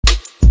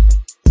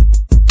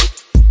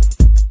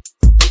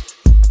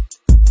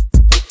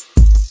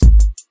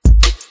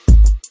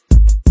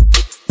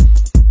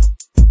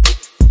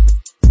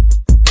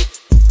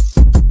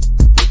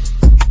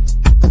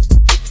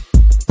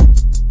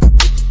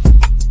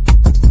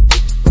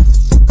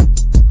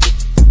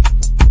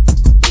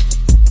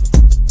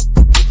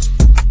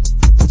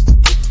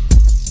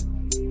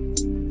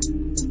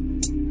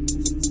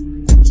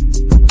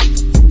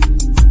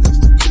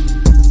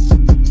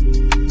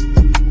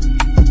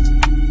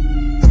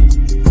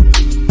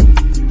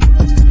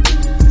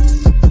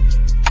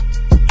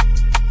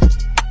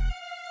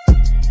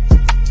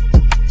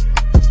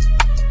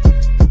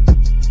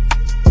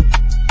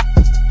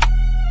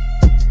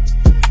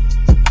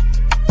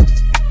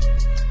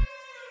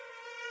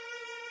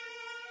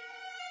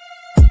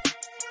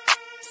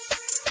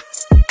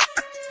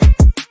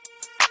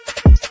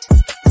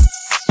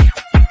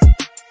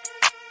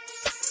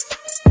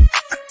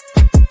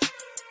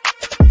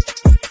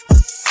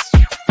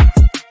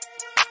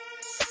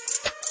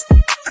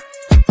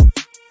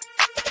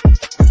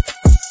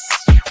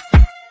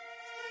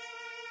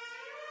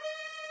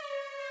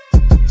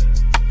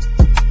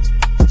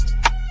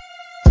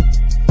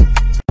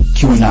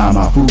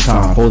my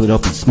futon, hold it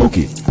up and smoke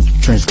it.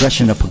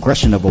 Transgression, a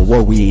progression of a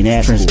war we ain't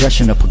asked for.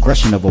 Transgression, a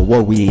progression of a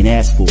war we ain't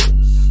asked for.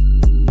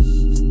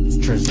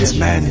 It's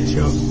madness,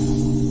 yo.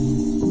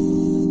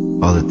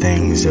 All the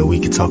things that we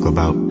could talk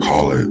about.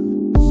 Call it.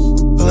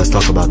 But let's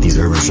talk about these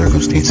urban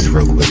circumstances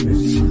real quick.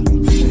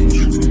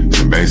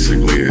 And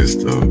basically it's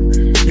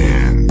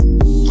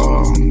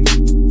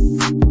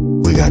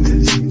we got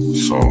this.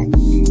 So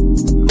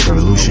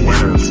Revolution.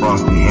 Winner's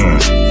frosty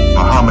hand.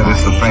 Muhammad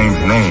is the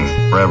famed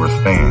name, forever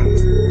stand.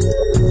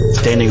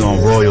 Standing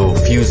on royal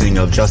fusing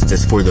of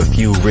justice for the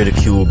few,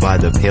 ridiculed by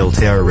the pale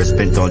terrorists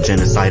bent on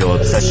genocidal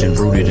obsession,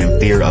 rooted in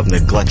fear of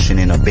neglection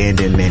and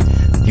abandonment,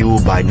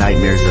 fueled by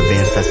nightmares of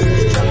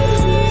ancestors'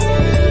 jealousy.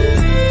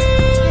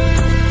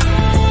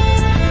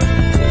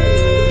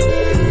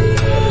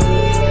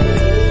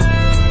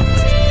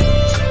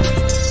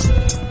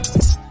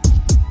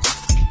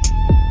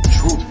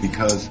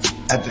 Because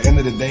at the end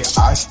of the day,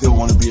 I still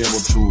want to be able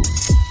to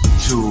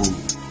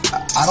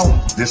I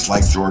don't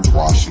dislike George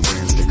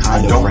Washington. The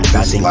kind of friends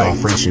I think all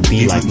friends should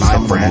be like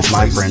my friends.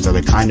 My friends are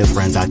the kind of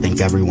friends I think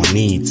everyone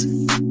needs.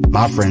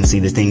 My friends see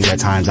the things at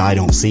times I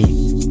don't see.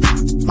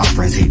 My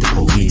friends hate the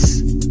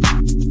police.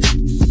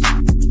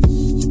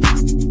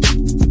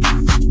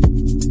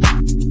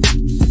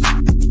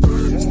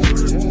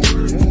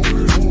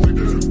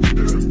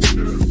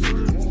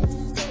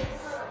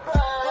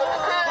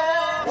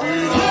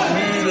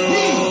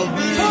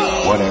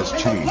 What has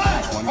changed?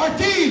 Are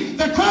deemed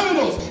the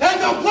criminals, and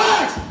the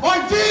blacks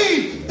are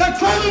deemed the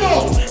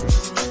criminals.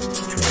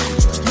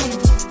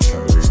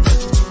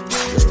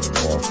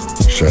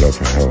 shut up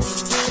and help.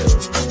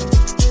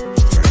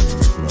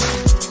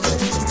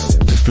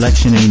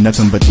 Reflection ain't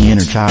nothing but the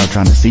inner child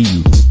trying to see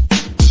you.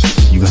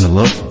 You gonna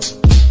look?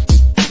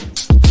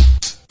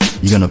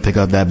 You gonna pick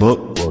up that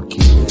book? Lord,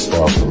 keep me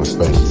far from the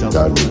faith.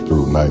 Guide me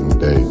through night and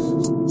day.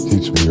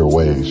 Teach me your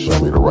ways. Show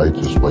me the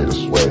righteous way to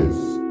sway.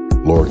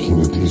 Lord, can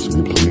you teach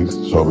me, please?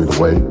 Show me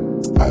the way,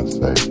 I'd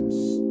say.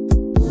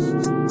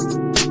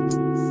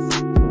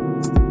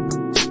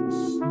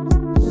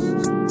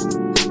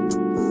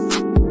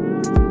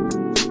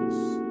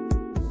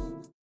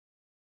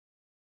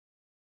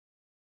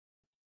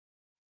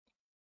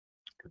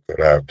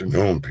 Good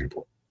afternoon,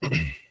 people.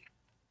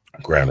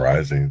 Grand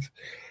Risings,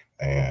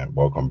 and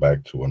welcome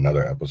back to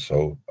another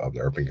episode of the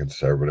Urban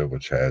Conservative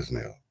with Chaz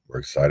Neal. We're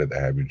excited to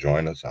have you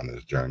join us on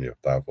this journey of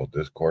thoughtful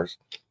discourse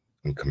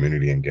and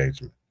community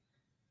engagement.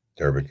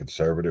 The Urban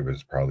Conservative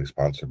is proudly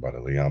sponsored by the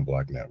Leon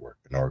Block Network,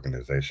 an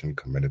organization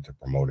committed to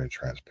promoting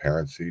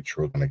transparency,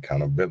 truth, and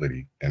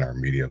accountability in our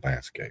media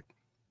landscape.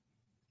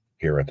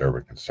 Here at the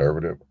Urban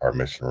Conservative, our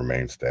mission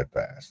remains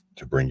steadfast: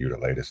 to bring you the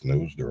latest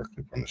news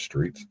directly from the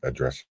streets,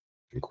 addressing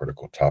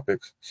critical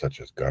topics such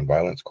as gun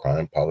violence,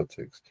 crime,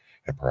 politics,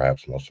 and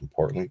perhaps most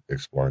importantly,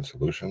 exploring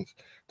solutions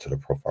to the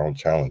profound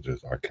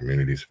challenges our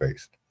communities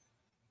face.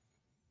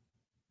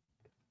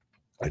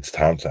 It's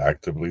time to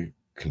actively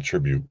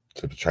contribute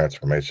to the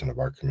transformation of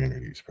our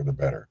communities for the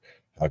better.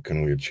 How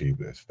can we achieve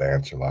this? The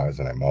answer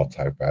lies in a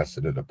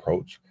multifaceted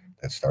approach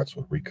that starts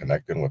with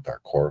reconnecting with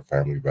our core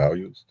family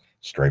values,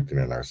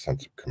 strengthening our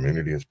sense of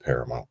community is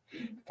paramount,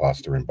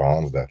 fostering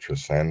bonds that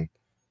transcend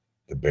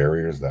the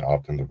barriers that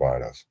often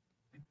divide us.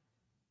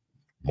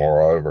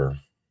 Moreover,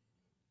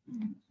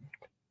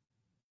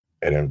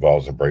 it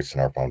involves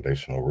embracing our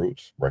foundational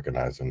roots,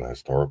 recognizing the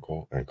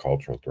historical and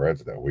cultural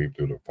threads that weave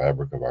through the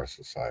fabric of our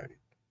society.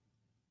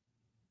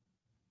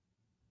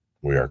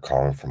 We are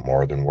calling for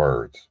more than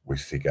words. We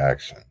seek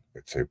action.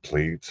 It's a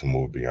plea to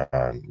move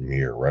beyond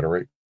mere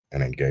rhetoric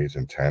and engage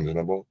in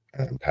tangible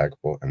and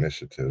impactful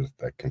initiatives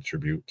that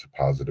contribute to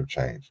positive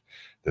change.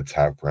 The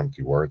time for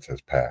empty words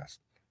has passed.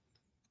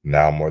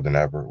 Now more than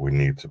ever, we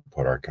need to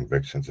put our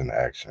convictions into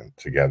action.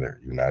 Together,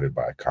 united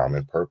by a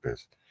common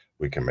purpose,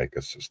 we can make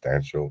a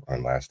substantial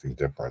and lasting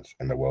difference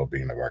in the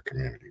well-being of our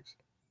communities.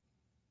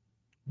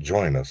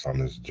 Join us on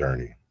this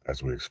journey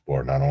as we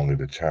explore not only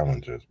the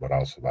challenges, but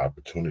also the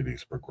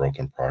opportunities for growth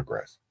and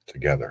progress.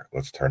 Together,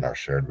 let's turn our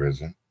shared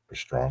vision for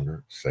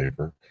stronger,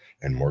 safer,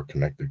 and more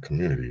connected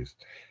communities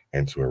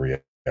into a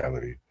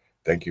reality.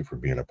 Thank you for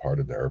being a part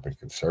of the Urban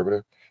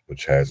Conservative with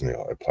Chaz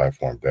Neal, a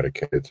platform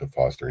dedicated to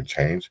fostering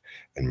change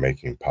and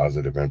making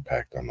positive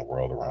impact on the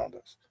world around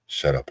us.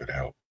 Shut up and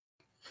help.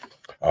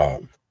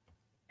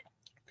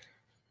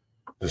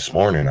 This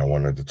morning, I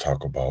wanted to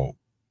talk about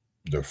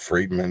the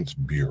Freedmen's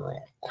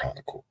Bureau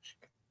Chronicles.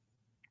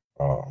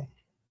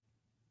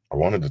 I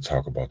wanted to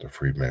talk about the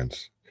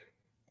Freedmen's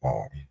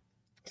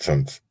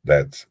since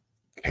that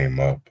came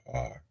up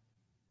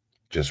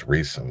just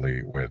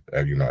recently with,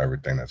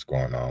 everything that's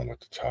going on with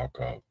the talk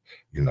of,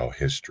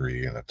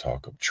 history and the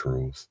talk of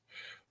truth,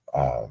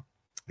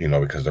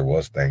 because there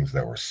was things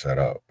that were set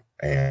up.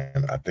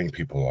 And I think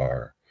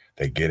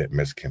they get it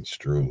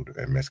misconstrued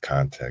and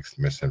miscontext,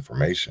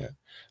 misinformation.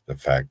 The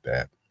fact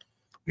that,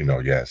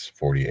 yes,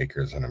 40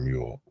 acres and a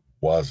mule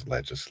was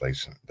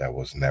legislation that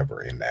was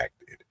never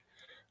enacted.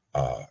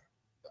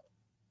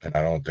 And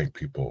I don't think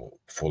people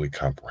fully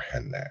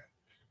comprehend that.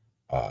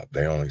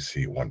 They only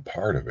see one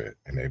part of it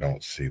and they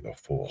don't see the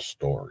full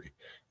story.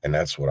 And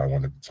that's what I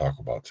wanted to talk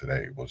about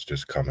today, was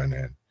just coming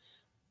in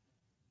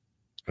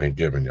and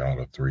giving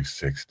y'all a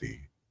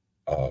 360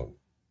 of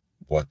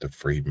what the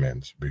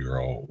Freedmen's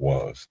Bureau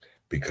was,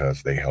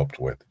 because they helped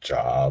with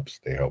jobs,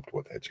 they helped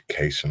with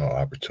educational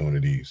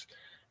opportunities.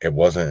 It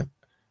wasn't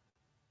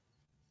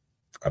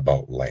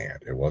about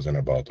land. It wasn't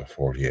about the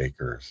 40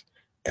 acres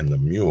and the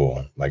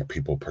mule like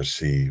people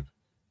perceive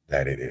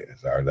that it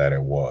is, or that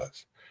it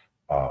was.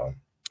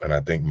 And I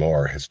think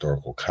more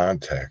historical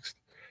context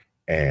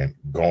and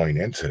going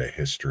into the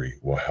history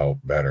will help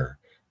better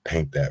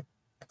paint that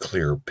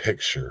clear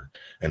picture,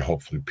 and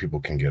hopefully people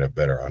can get a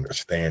better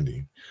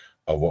understanding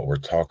of what we're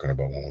talking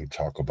about when we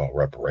talk about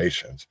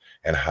reparations,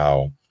 and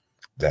how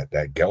that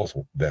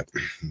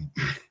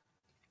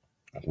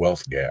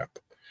wealth gap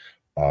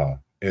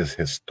is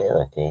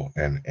historical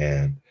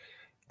and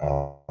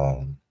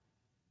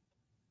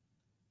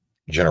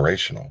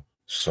generational.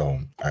 So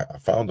I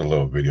found a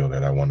little video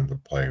that I wanted to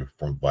play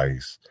from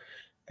Vice,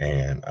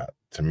 and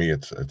to me,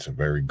 it's a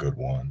very good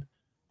one.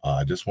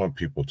 I just want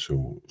people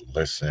to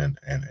listen,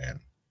 and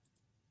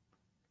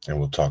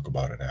we'll talk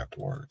about it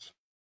afterwards.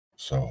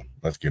 So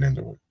let's get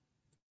into it.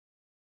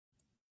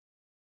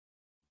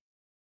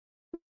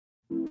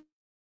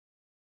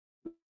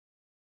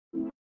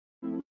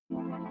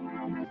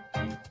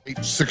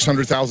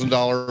 $600,000,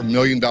 $1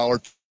 million, $2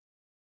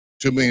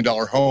 million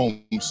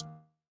homes.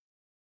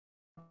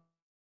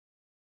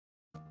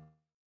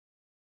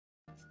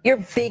 Your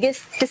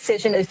biggest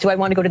decision is, do I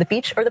want to go to the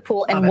beach or the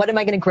pool, and what am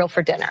I going to grill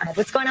for dinner?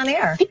 What's going on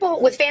there?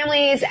 People with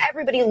families,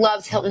 everybody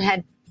loves Hilton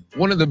Head.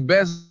 One of the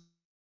best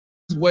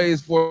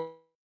ways for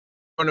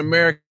an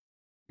American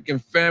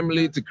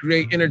family to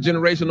create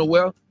intergenerational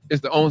wealth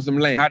is to own some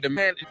land. I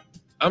demand it.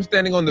 I'm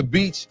standing on the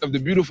beach of the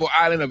beautiful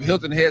island of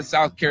Hilton Head,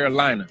 South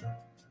Carolina,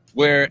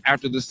 where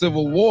after the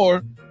Civil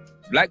War,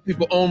 Black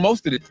people owned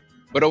most of it.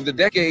 But over the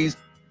decades,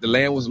 the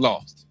land was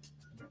lost.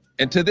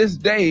 And to this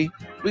day,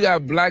 we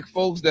got Black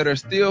folks that are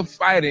still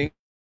fighting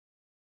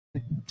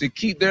to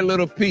keep their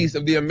little piece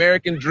of the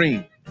American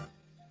dream.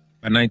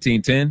 By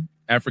 1910,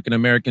 African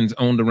Americans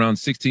owned around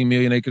 16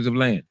 million acres of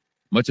land,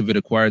 much of it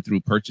acquired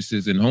through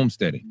purchases and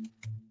homesteading.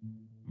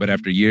 But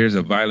after years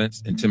of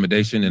violence,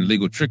 intimidation, and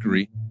legal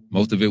trickery,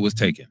 most of it was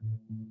taken.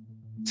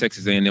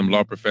 Texas A&M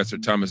law professor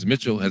Thomas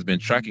Mitchell has been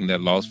tracking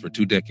that loss for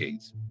 2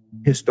 decades.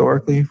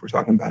 Historically, if we're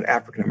talking about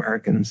African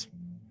Americans,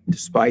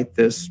 despite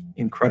this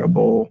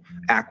incredible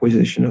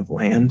acquisition of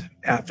land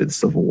after the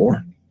Civil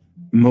War,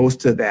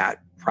 most of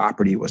that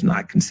property was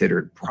not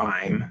considered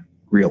prime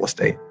real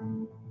estate.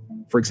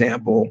 For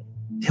example,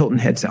 Hilton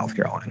Head, South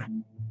Carolina.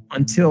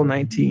 Until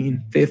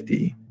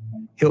 1950,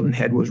 Hilton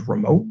Head was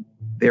remote.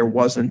 There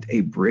wasn't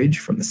a bridge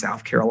from the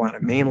South Carolina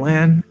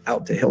mainland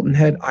out to Hilton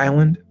Head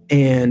Island,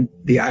 and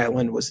the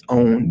island was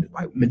owned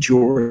by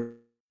majority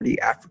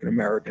African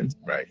Americans.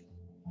 Right.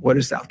 What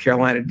does South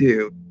Carolina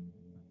do?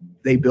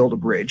 They build a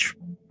bridge.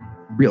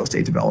 Real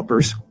estate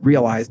developers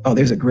realize, oh,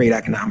 there's a great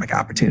economic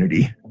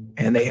opportunity,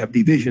 and they have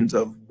divisions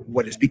of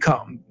what has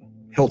become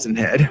Hilton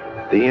Head.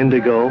 The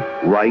indigo,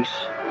 rice,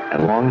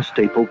 and long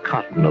staple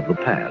cotton of the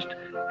past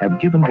have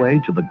given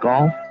way to the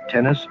golf,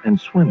 tennis, and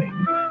swimming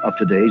of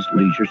today's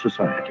leisure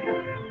society.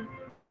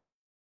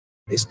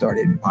 They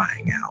started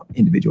buying out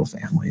individual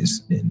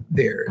families, and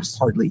there's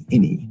hardly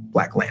any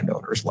Black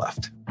landowners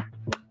left.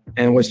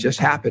 And what's just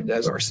happened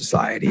as our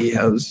society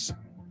has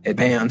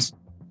advanced,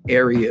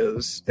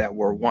 areas that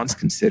were once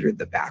considered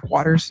the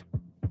backwaters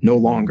no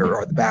longer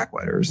are the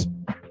backwaters.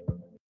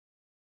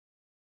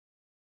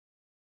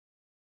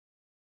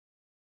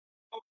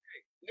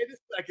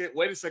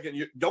 Wait a second.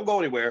 You don't go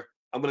anywhere.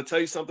 I'm going to tell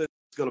you something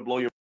that's going to blow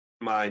your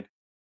mind.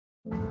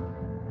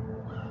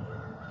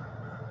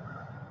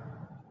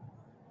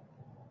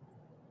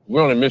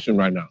 We're on a mission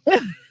right now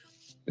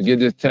to get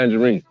this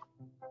tangerine.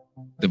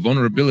 The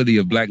vulnerability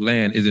of Black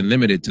land isn't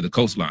limited to the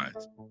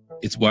coastlines.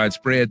 It's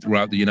widespread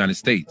throughout the United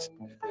States,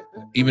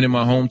 even in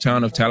my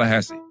hometown of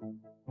Tallahassee.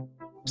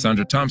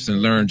 Sandra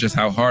Thompson learned just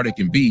how hard it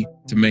can be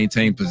to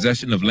maintain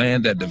possession of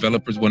land that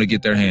developers want to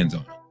get their hands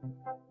on.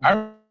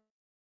 I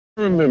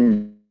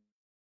remember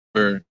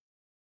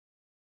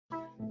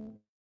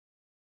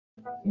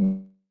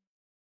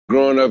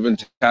growing up in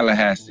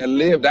Tallahassee. I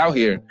lived out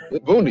here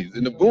with boonies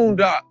in the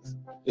boondocks.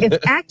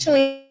 It's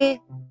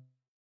actually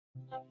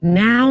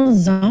now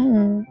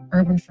zoned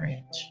urban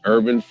fringe.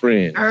 Urban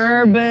fringe.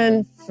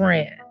 Urban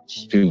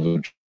fringe.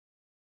 People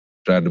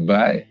tried to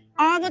buy it.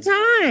 All the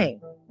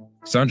time.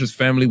 Sandra's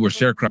family were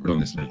sharecroppers on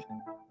this land.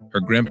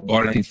 Her grandpa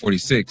bought it in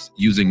 1946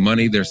 using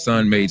money their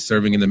son made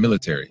serving in the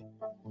military.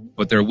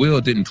 But their will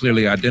didn't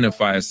clearly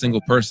identify a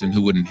single person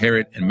who would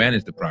inherit and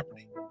manage the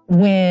property.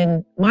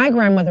 When my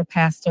grandmother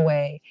passed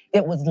away,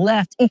 it was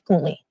left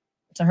equally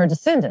to her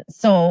descendants.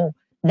 So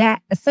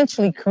that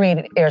essentially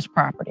created heirs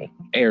property.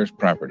 Heirs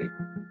property.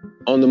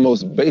 On the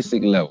most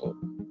basic level,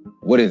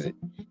 what is it?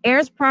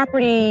 Heirs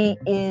property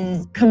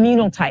is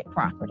communal type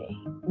property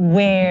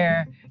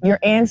where your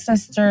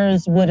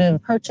ancestors would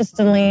have purchased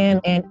the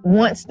land, and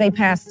once they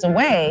passed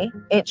away,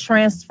 it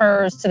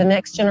transfers to the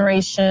next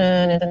generation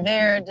and then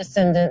their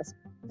descendants.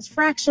 It's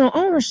fractional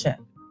ownership.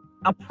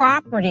 a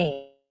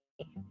property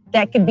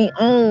that could be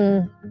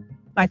owned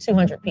by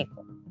 200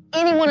 people.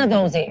 Any one of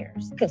those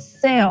heirs could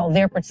sell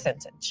their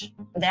percentage.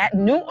 That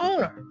new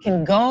owner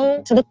can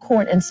go to the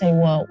court and say,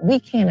 well, we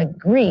can't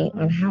agree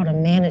on how to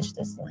manage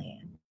this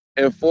land.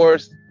 And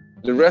force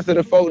the rest of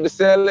the folk to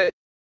sell it,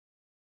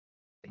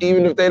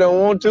 even if they don't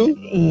want to?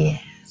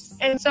 Yes.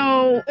 And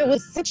so it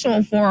was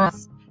essential for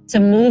us to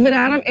move it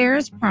out of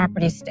heirs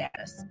property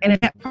status. And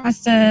that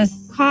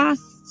process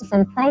costs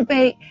from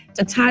probate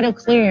to title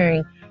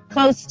clearing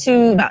close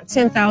to about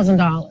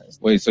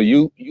 $10,000. Wait, so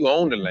you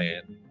own the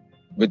land,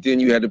 but then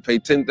you had to pay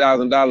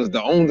 $10,000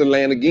 to own the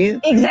land again?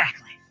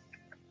 Exactly.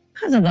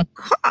 Because of the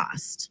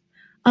cost,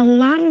 a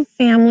lot of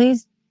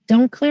families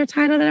don't clear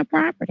title to their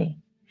property.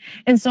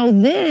 And so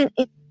then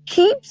it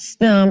keeps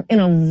them in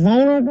a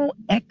vulnerable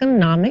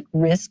economic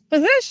risk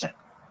position.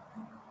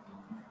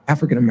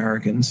 African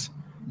Americans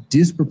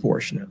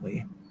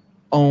disproportionately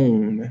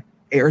own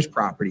heirs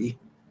property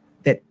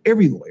that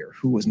every lawyer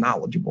who was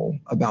knowledgeable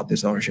about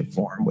this ownership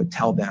form would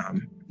tell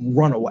them,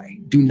 run away.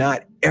 Do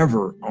not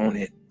ever own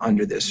it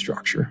under this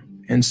structure.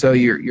 And so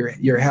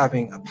you're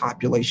having a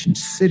population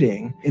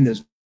sitting in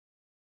this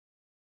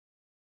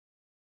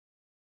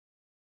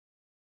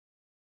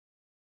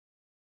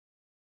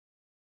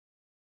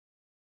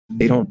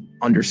they don't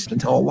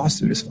understand until a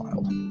lawsuit is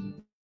filed.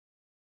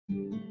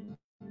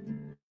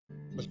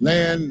 This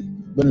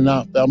land been in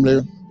our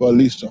family for at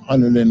least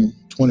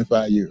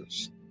 125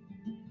 years.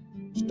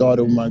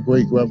 Started with my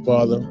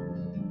great-grandfather.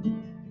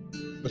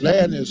 The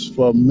land is,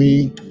 for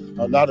me,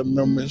 a lot of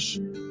memories,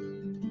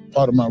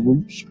 part of my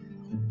roots.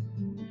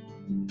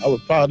 I was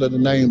proud of the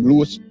name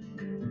Lewis.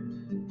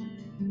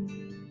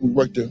 We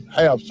worked to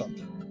have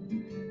something.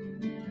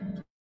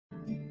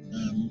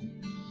 And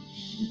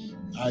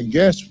I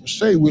guess we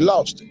say we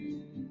lost it.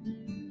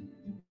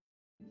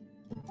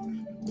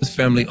 This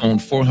family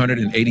owned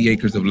 480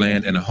 acres of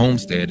land and a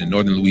homestead in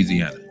northern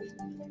Louisiana.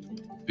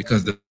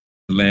 Because the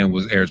land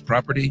was heirs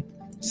property,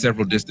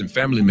 several distant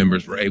family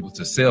members were able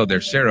to sell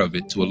their share of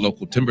it to a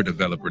local timber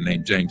developer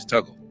named James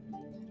Tuggle.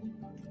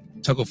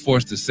 Tuggle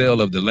forced the sale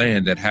of the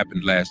land that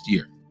happened last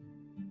year.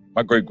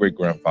 My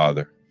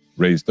great-great-grandfather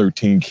raised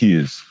 13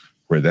 kids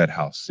where that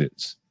house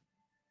sits.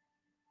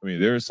 I mean,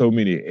 there are so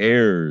many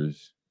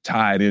heirs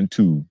tied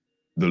into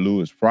the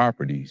Lewis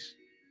properties,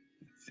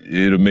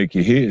 it'll make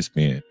your head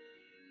spin.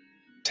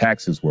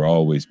 Taxes were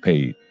always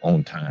paid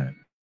on time.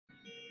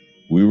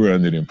 We were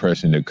under the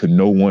impression that could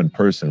no one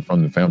person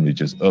from the family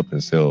just up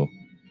and sell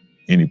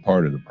any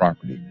part of the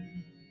property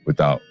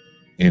without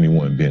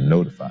anyone being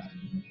notified.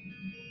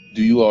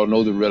 Do you all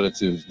know the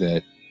relatives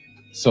that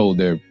sold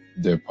their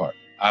part?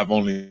 I've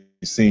only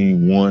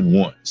seen one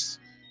once.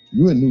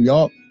 You in New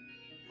York,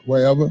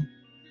 wherever,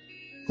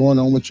 going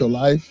on with your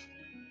life,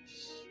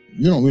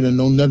 you don't really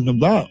know nothing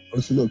about.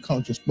 It's a little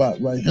country spot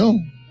right here.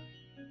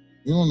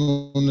 You don't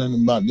know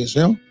nothing about this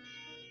here.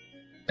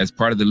 As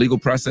part of the legal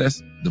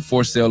process, the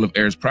forced sale of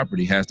heirs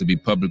property has to be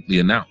publicly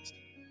announced.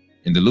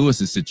 In the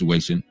Lewis's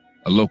situation,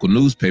 a local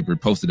newspaper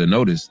posted a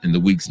notice in the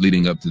weeks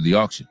leading up to the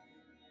auction.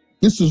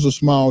 This is a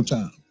small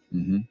town.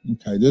 Mm-hmm.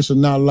 Okay, this is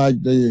not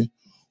like the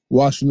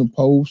Washington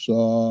Post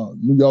or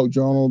New York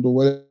Journal or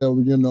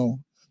whatever, you know.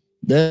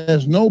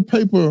 There's no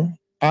paper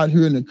out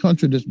here in the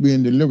country that's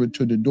being delivered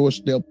to the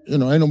doorstep. You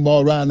know, ain't no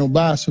ball riding no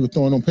bicycle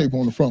throwing no paper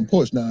on the front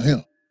porch down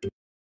here.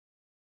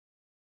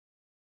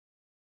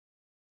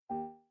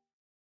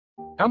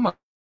 How much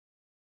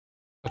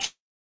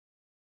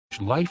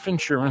life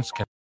insurance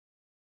can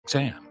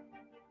exam?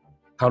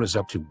 How does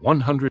up to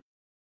 100?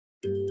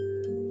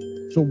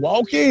 So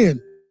walk in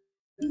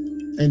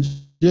and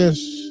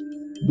just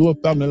do a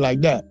family like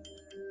that.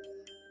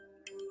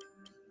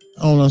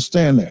 I don't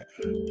understand that.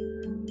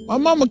 My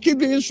mama keep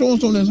the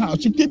insurance on this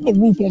house. She keep a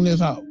roof on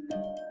this house.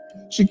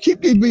 She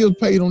keep these bills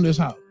paid on this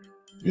house.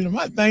 You know,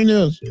 my thing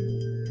is,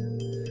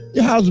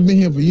 your house has been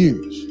here for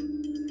years.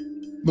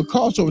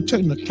 Because of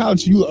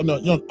technicality, you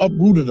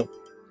uprooted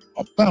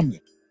a family.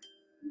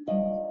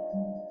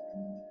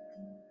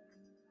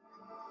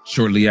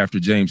 Shortly after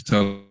James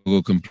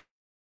Tuggle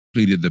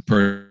completed the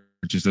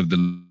purchase of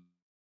the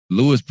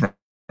Lewis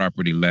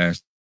property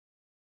last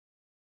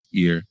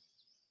year,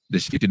 the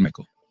shifted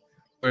Michael.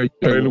 The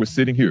trailer was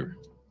sitting here.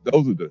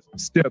 Those are the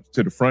steps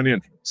to the front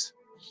entrance.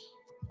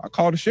 I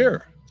called the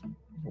sheriff.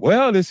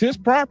 Well, it's his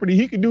property.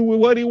 He can do with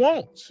what he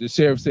wants. The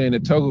sheriff saying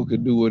that Tuggle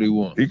could do what he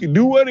wants. He can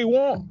do what he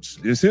wants.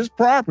 It's his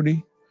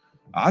property.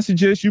 I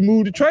suggest you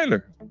move the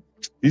trailer.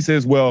 He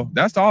says, well,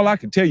 that's all I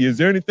can tell you. Is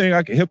there anything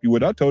I can help you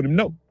with? I told him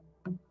no.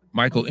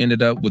 Michael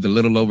ended up with a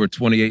little over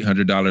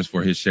 $2,800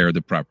 for his share of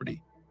the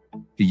property.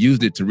 He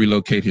used it to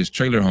relocate his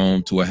trailer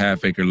home to a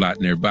half-acre lot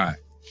nearby.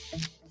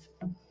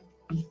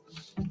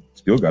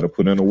 Still got to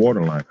put in a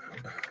water line.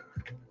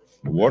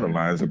 The water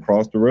line is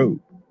across the road.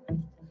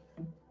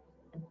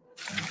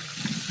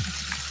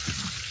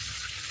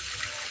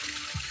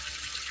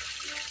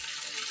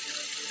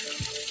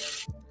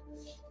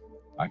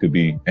 I could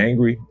be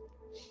angry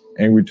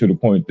to the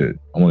point that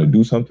I want to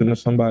do something to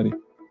somebody.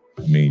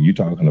 I mean, you're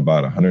talking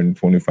about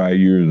 125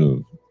 years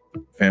of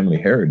family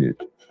heritage.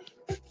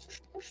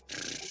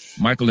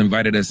 Michael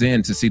invited us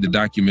in to see the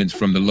documents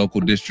from the local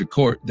district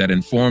court that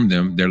informed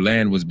them their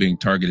land was being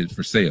targeted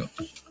for sale.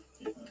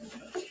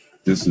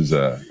 This is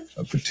a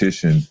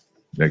petition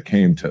that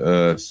came to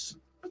us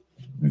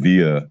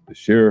via the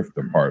sheriff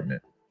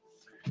department.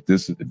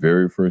 This is the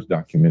very first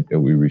document that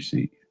we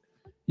received.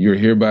 You're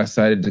hereby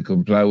cited to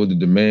comply with the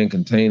demand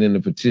contained in the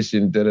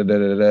petition,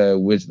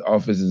 which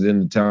office is in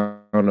the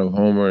town of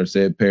Homer and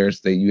said parish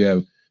state. You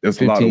have There's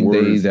 15 a lot of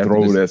words days after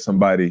thrown this. at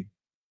somebody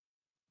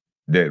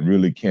that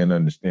really can't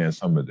understand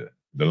some of the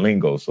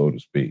lingo, so to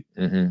speak.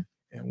 Mm-hmm.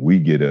 And we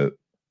get up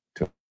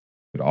to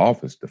the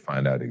office to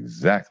find out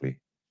exactly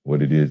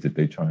what it is that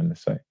they're trying to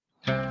say.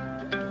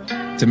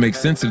 To make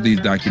sense of these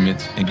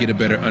documents and get a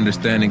better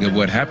understanding of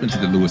what happened to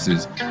the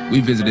Lewises, we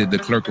visited the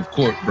clerk of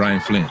court, Brian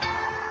Flynn.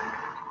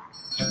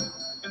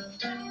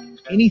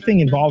 Anything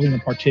involving a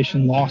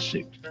partition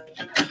lawsuit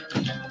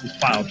is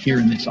filed here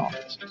in this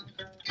office.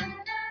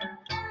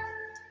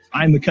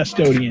 I'm the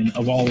custodian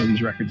of all of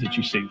these records that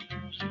you see.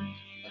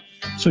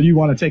 So you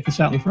want to take this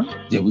out in the front?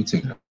 Yeah, we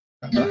take it out.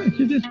 All right,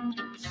 you did.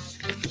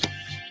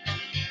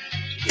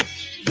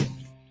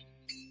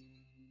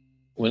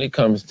 When it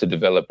comes to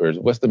developers,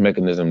 what's the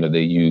mechanism that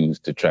they use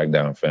to track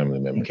down family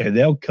members? Okay,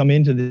 they'll come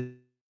into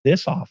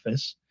this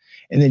office,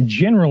 and then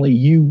generally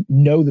you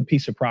know the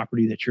piece of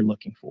property that you're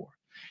looking for.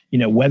 You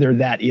know, whether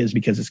that is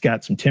because it's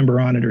got some timber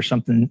on it or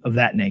something of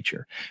that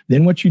nature.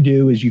 Then what you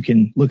do is you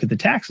can look at the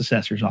tax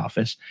assessor's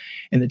office,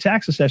 and the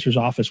tax assessor's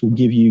office will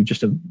give you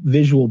just a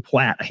visual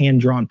plat, a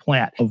hand-drawn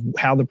plat of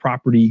how the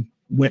property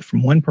went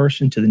from one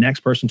person to the next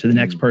person to the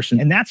next person.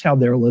 And that's how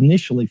they'll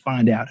initially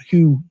find out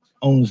who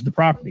owns the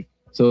property.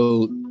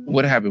 So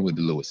what happened with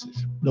the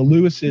Lewises? The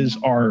Lewises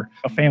are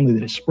a family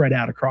that is spread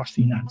out across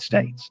the United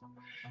States.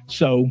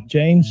 So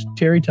James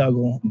Terry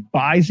Tuggle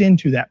buys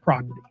into that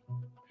property.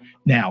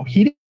 Now,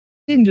 he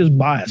didn't just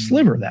buy a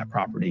sliver of that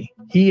property.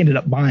 He ended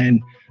up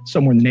buying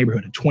somewhere in the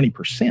neighborhood of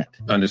 20%.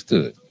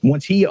 Understood.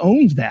 Once he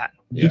owns that,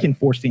 he can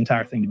force the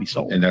entire thing to be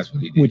sold. And that's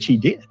what he did. Which he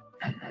did.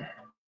 I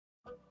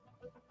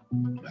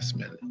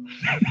smell it.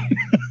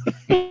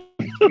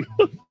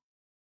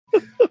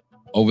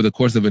 Over the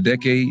course of a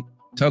decade,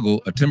 Tuggle,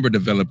 a timber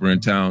developer in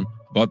town,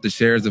 bought the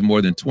shares of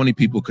more than 20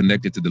 people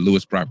connected to the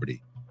Lewis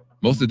property,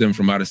 most of them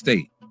from out of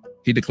state.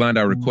 He declined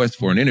our request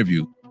for an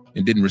interview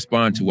and didn't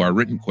respond to our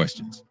written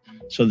questions.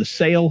 So the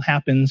sale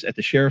happens at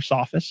the sheriff's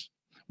office,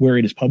 where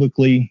it is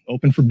publicly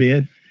open for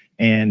bid,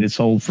 and it's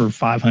sold for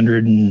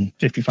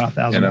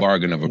 $555,000. And a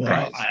bargain of a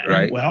price,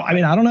 right? Well, I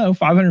mean, I don't know,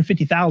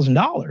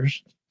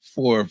 $550,000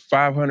 for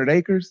 500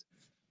 acres.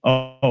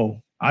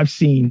 Oh, I've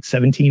seen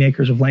 17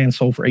 acres of land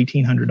sold for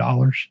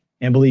 $1,800,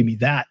 and believe me,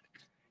 that,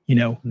 you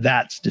know,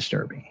 that's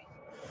disturbing.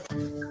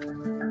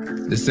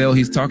 The sale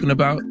he's talking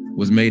about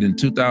was made in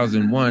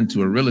 2001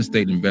 to a real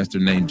estate investor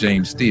named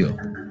James Steele,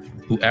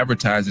 who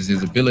advertises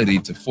his ability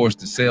to force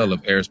the sale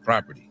of heirs'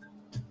 property.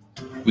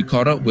 We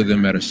caught up with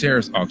him at a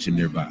sheriff's auction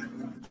nearby.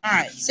 All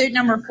right, suit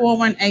number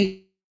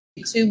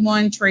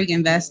 41821, Trig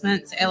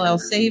Investments,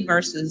 LLC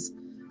versus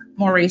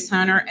Maurice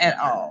Hunter et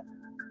al.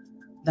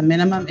 The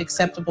minimum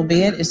acceptable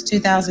bid is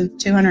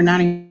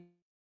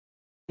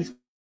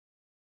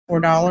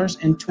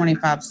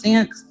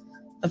 $2,294.25.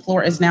 The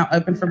floor is now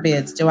open for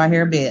bids. Do I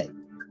hear a bid?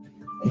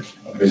 A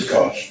bid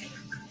cost.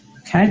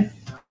 Okay.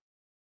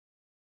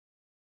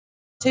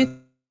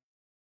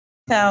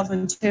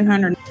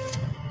 $2,200.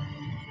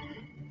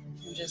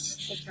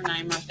 Just put your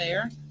name right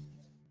there.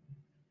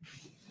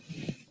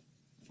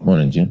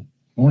 Morning, Jim.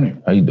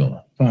 Morning. How you doing?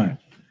 Fine.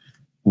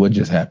 What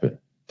just happened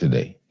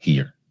today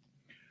here?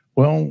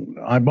 Well,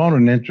 I bought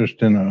an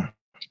interest in a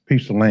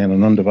piece of land,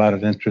 an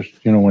undivided interest.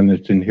 You know, when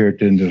it's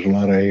inherited and there's a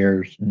lot of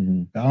heirs.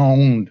 Mm-hmm. I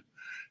owned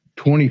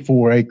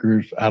 24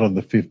 acres out of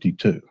the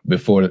 52.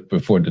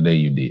 Before today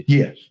you did?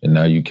 Yes. And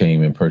now you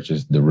came and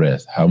purchased the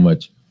rest. How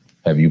much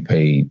have you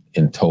paid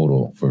in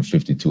total for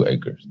 52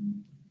 acres?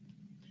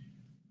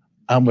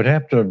 I would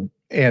have to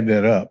add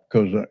that up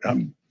because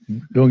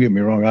don't get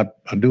me wrong, I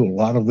do a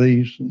lot of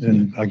these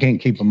and I can't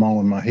keep them all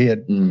in my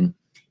head. Mm-hmm.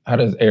 How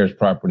does heirs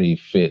property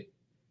fit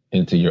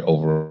into your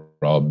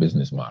overall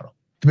business model?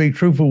 To be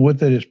truthful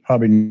with it, it's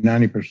probably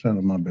 90%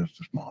 of my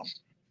business model.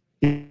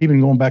 Even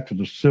going back to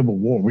the Civil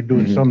War, we're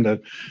doing something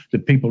that the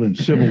people in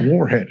Civil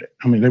War had it.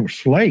 I mean, they were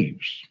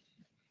slaves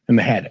and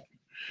they had it.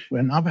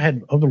 And I've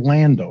had other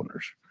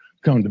landowners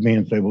come to me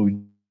and say, well,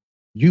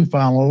 you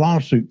file a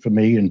lawsuit for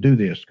me and do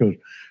this because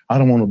I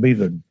don't want to be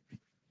the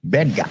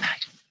bad guy.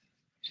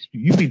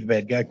 You be the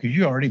bad guy because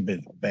you already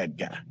been the bad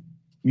guy.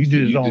 You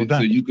do this all the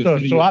time.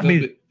 So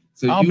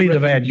I'll be the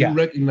bad guy. You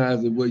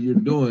recognize that what you're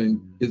doing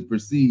is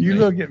perceived. You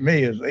look at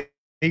me as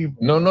evil.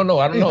 No,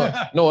 I don't know.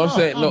 No, I'm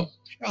saying no.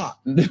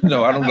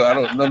 No, I don't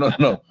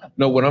know.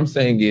 No, what I'm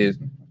saying is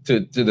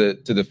to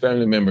the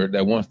family member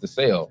that wants to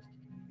sell,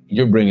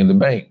 you're bringing the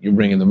bank, you're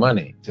bringing the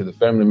money. To the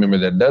family member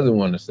that doesn't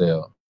want to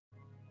sell,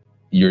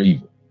 you're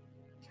evil.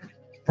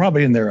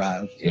 Probably in their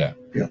eyes. Yeah.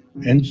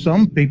 And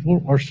some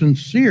people are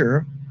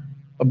sincere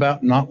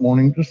about not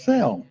wanting to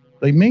sell.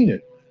 They mean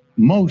it.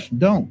 Most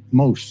don't.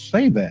 Most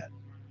say that,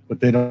 but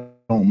they don't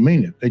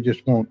mean it. They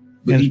just want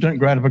instant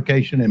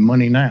gratification and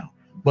money now.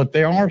 But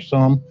there are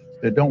some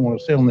that don't want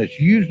to sell, and it's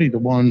usually the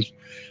ones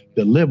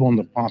that live on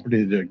the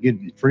property that are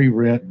getting free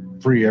rent,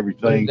 free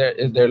everything.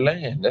 It's their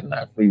land. That's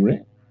not free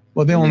rent.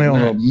 Well, they only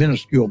own a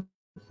minuscule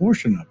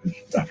portion of it.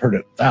 I've heard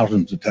it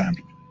thousands of times.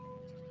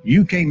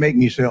 You can't make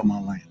me sell my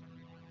land.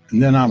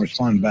 And then I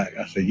respond back.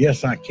 I say,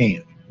 yes, I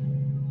can.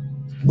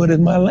 But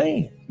it's my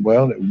land.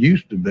 Well, it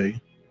used to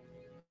be.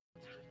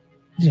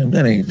 Yeah,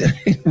 that ain't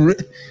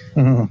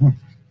Uh-huh.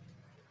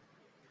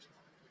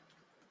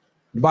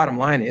 The bottom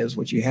line is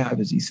what you have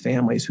is these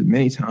families who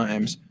many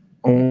times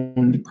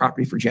owned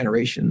property for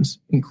generations,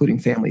 including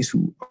families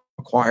who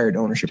acquired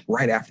ownership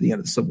right after the end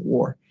of the Civil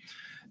War.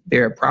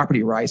 Their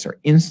property rights are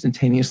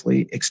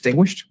instantaneously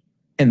extinguished,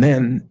 and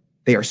then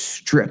they are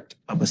stripped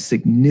of a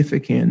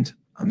significant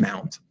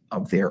amount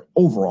of their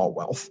overall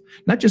wealth,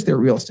 not just their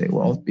real estate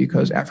wealth,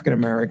 because African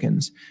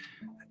Americans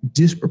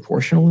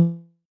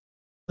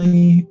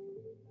disproportionately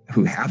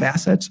who have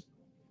assets,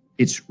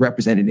 it's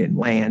represented in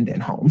land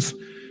and homes.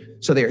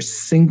 So their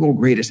single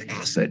greatest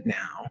asset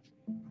now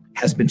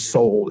has been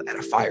sold at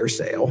a fire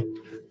sale,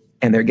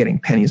 and they're getting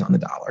pennies on the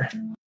dollar.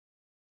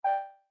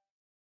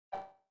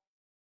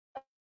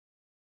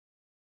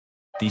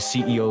 These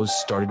CEOs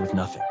started with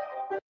nothing.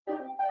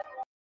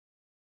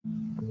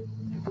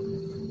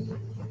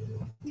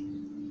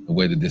 The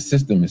way that this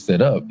system is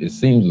set up, it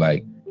seems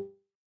like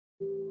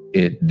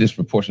it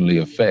disproportionately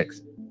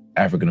affects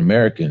African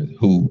Americans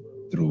who,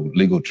 through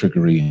legal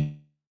trickery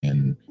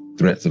and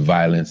threats of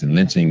violence and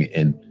lynching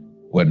and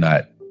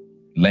whatnot,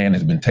 land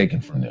has been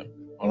taken from them.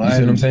 Well, you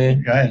see what I'm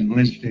saying? I hadn't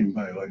lynched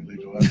anybody lately,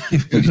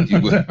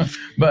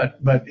 but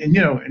and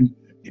you know, and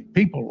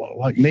people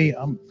like me,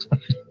 I'm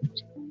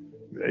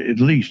at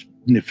least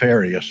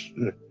nefarious.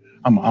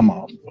 I'm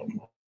a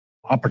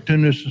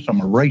opportunist.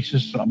 I'm a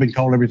racist. I've been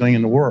called everything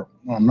in the world.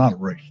 No, I'm not a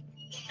racist.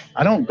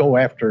 I don't go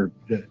after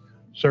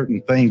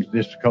certain things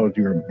just because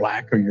you're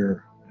black or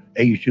you're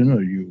Asian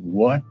or you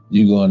what.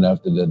 You going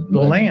after the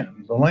land.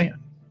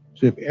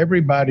 So if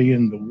everybody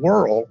in the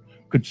world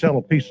could sell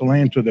a piece of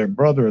land to their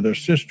brother or their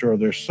sister or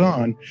their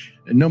son,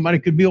 and nobody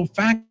could build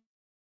factories.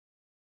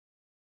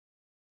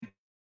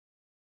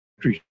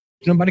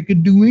 Nobody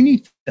could do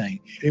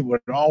anything. It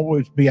would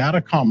always be out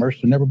of commerce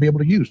and never be able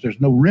to use. There's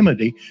no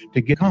remedy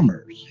to get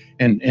commerce.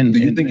 And do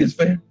you think it's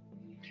fair?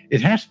 It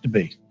has to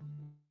be.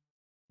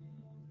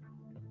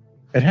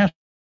 It has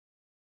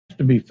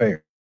to be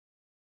fair.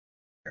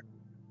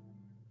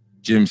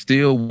 Jim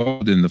Steele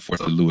was in the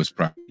Fort Lewis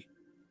property.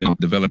 The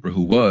developer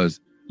who was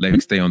let him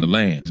stay on the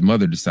land. His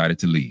mother decided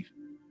to leave.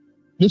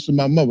 This is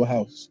my mother's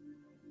house.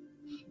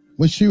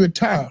 When she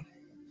retired,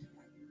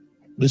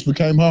 this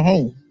became her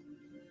home.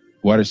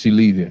 Why did she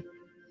leave here?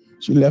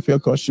 She left here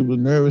because she was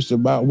nervous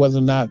about whether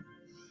or not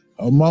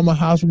her mama's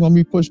house was going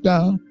to be pushed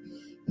down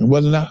and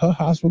whether or not her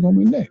house was going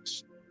to be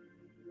next.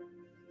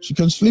 She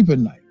couldn't sleep at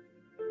night.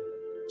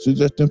 She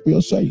just didn't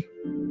feel safe.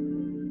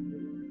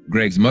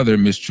 Greg's mother,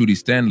 Miss Trudy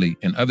Stanley,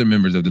 and other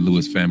members of the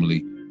Lewis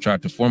family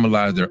tried to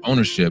formalize their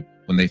ownership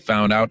when they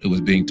found out it was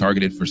being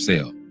targeted for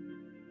sale.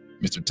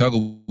 Mr.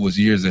 Tuggle was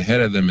years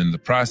ahead of them in the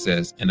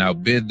process and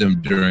outbid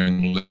them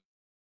during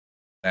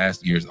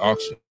last year's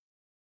auction.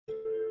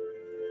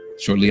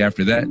 Shortly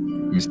after that,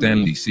 Ms.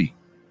 Stanley C.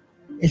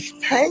 It's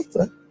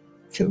painful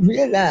to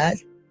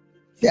realize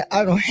that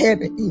I don't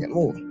have it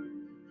anymore.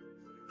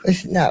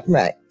 It's not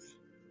right.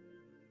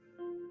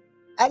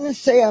 I didn't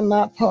sell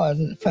my part of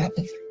the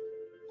property.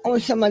 Only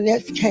somebody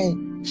else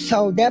came,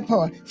 sold that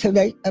part, so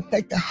they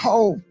affect the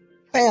whole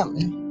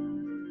family.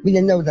 We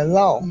didn't know the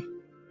law,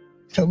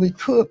 so we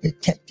could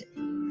protect it.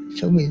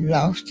 So we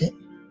lost it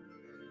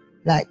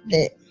like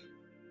that.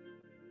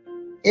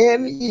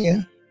 Every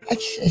year,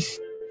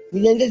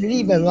 we didn't just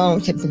leave it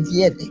alone to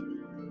forget it.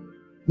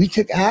 We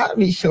took our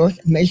resources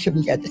and made sure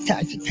we got the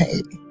taxes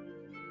paid.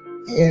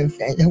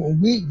 Everything, that's what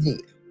we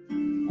did.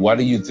 Why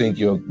do you think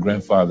your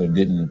grandfather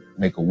didn't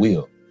make a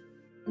will?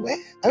 Well,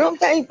 I don't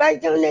think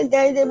back during that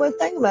day they were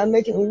thinking about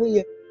making a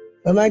will.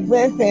 But my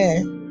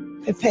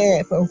grandparents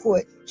prepared for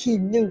what he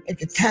knew at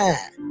the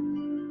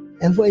time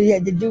and what he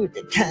had to do at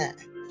the time,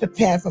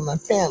 prepare for my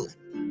family.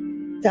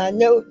 So I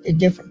know the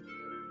difference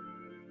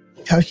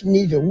because you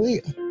need a will.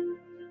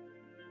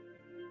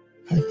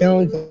 Because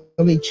there's going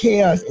to be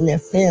chaos in their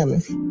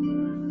families.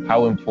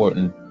 How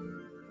important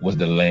was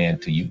the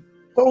land to you?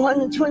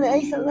 420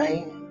 acres of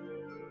land.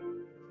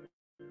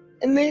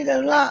 It means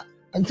a lot.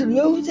 And to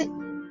lose it,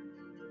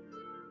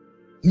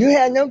 you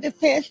had no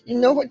defense, you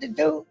know what to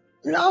do,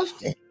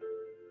 lost it.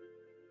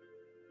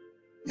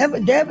 That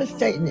was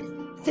devastating. It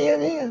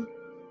still is.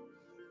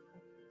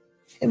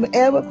 It will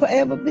ever,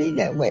 forever be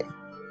that way.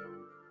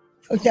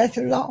 Because that's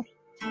the law.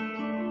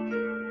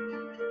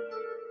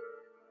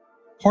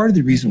 Part of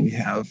the reason we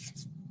have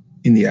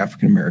in the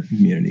African American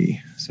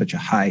community such a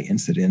high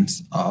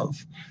incidence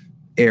of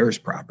heirs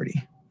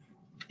property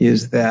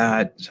is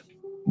that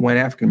when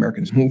African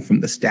Americans moved from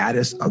the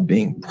status of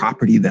being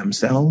property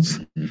themselves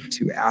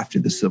to after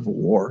the Civil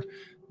War,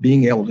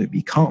 being able to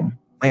become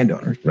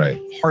landowners,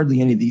 right?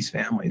 Hardly any of these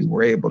families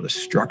were able to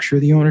structure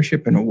the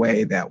ownership in a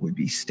way that would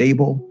be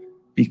stable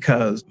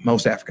because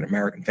most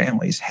African-American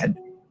families had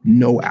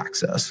no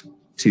access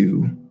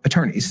to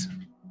attorneys.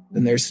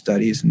 And there's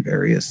studies in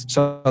various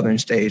southern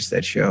states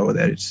that show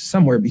that it's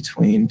somewhere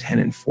between 10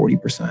 and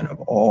 40% of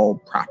all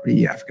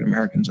property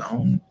African-Americans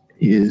own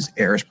is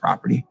heirs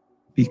property,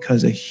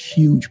 because a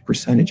huge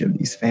percentage of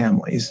these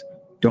families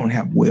don't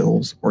have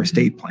wills or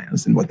estate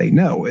plans. And what they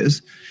know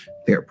is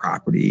their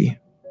property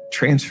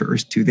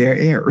transfers to their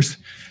heirs.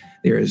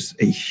 There's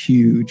a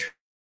huge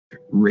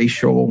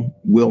racial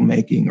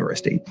will-making or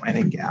estate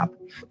planning gap.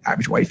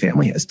 Average white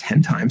family has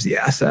 10 times the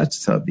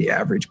assets of the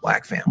average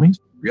Black family.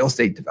 Real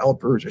estate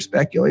developers or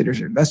speculators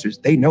or investors,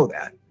 they know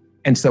that.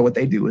 And so what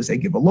they do is they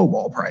give a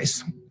lowball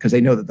price because they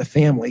know that the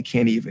family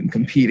can't even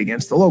compete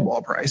against the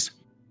lowball price.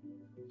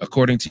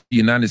 According to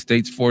United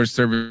States Forest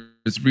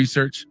Service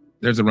research,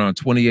 there's around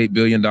 $28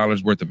 billion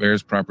worth of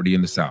heirs property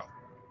in the South.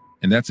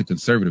 And that's a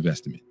conservative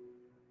estimate.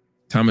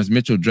 Thomas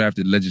Mitchell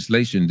drafted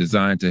legislation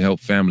designed to help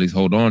families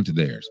hold on to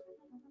theirs.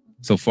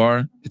 So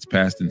far, it's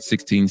passed in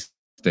 16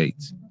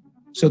 states.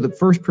 So the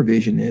first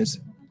provision is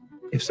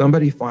if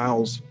somebody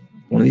files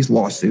one of these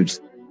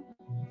lawsuits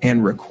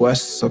and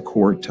requests a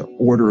court to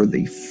order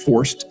the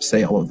forced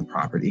sale of the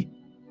property,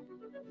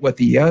 what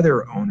the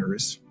other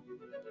owners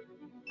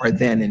are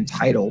then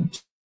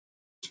entitled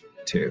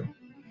to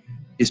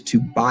is to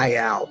buy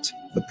out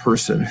the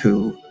person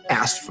who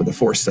asked for the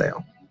forced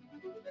sale.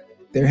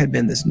 There had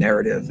been this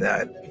narrative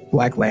that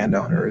Black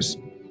landowners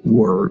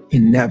were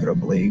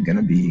inevitably going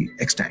to be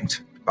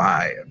extinct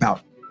by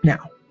about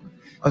now.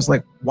 I was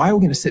like, why are we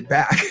going to sit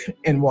back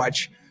and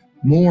watch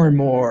more and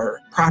more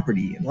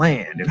property and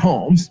land and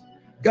homes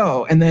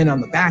go, and then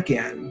on the back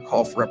end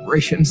call for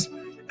reparations,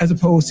 as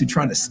opposed to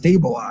trying to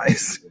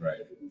stabilize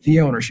the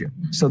ownership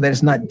so that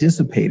it's not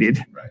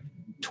dissipated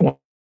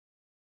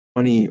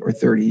 20 or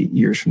 30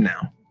 years from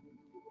now.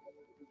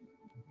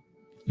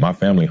 My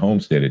family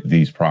homesteaded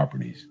these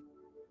properties.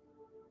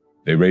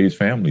 They raised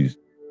families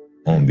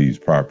on these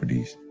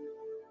properties.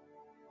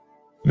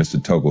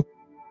 Mr. Tuggle,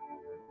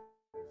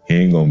 he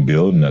ain't gonna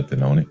build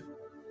nothing on it.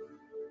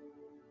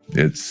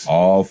 It's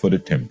all for the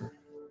timber.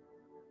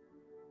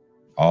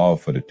 All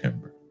for the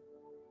timber.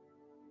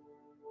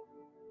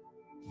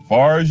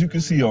 Far as you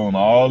can see on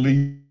all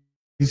these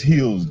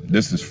hills,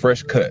 this is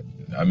fresh cut.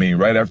 I mean,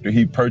 right after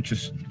he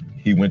purchased,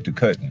 he went to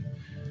cutting.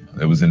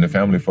 It was in the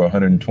family for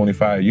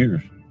 125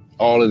 years.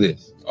 All of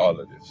this. All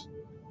of this.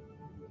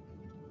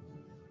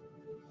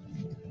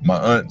 My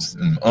aunts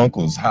and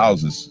uncles'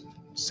 houses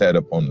sat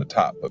up on the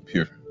top up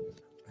here.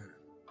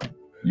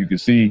 You can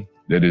see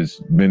that it's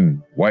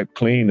been wiped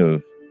clean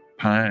of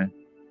pine,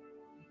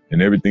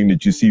 and everything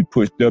that you see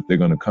pushed up, they're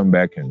going to come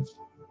back and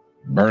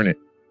burn it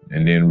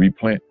and then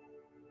replant.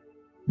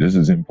 This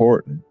is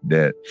important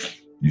that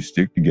you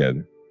stick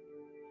together.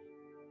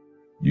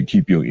 You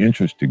keep your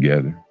interests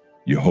together.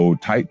 You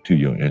hold tight to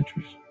your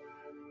interests.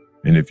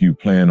 And if you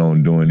plan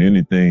on doing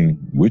anything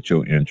with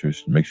your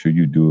interests, make sure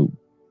you do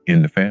it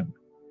in the family.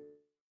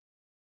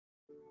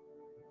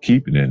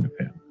 Keep it in the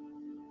family.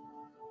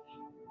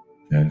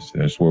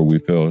 That's where we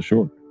fell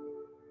short.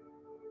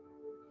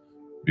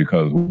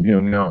 Because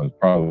him now is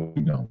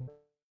probably gone.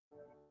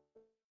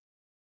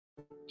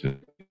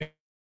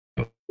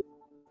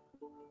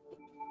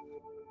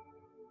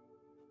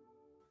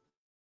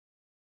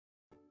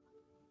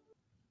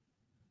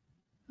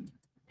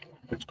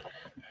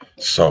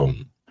 So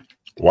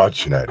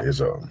watching that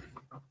is a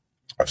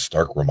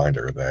stark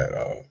reminder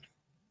that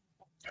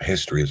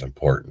history is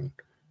important,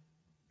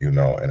 you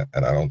know,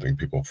 and I don't think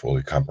people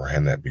fully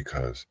comprehend that,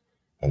 because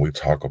when we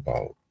talk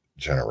about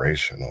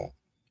generational,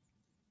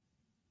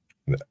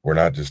 we're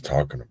not just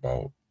talking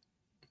about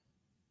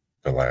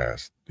the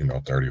last,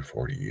 30 or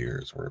 40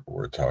 years.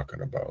 We're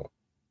talking about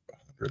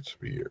hundreds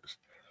of years.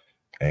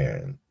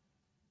 And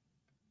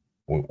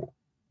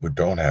we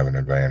don't have an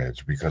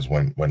advantage, because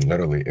when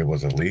literally it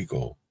was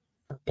illegal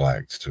for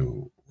Blacks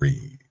to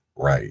read,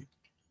 write,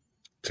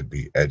 to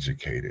be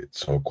educated.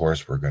 So of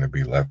course we're going to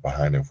be left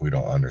behind if we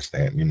don't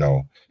understand.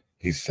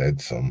 He said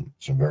some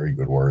very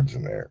good words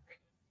in there,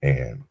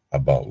 and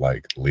about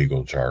like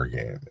legal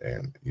jargon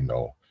and,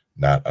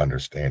 not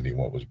understanding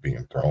what was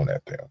being thrown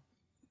at them.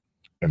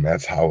 And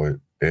that's how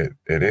it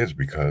is,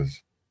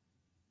 because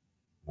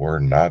we're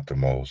not the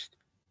most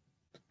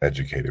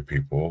educated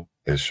people.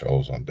 It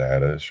shows on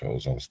data, it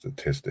shows on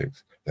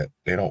statistics that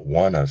they don't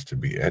want us to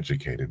be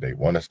educated. They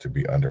want us to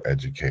be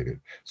undereducated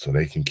so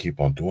they can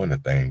keep on doing the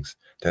things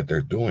that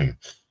they're doing.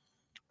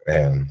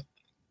 And,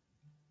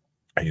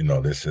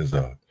 this is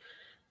a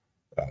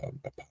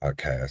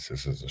podcast.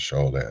 This is a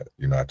show that,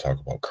 I talk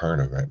about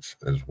current events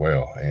as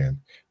well. And,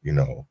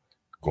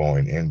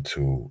 going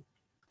into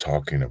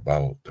talking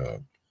about,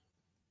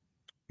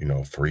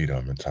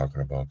 freedom and talking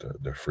about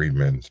the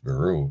Freedmen's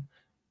Bureau,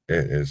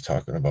 it is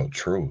talking about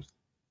truth.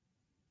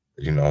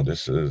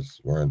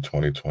 We're in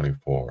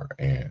 2024,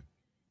 and,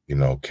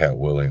 Cat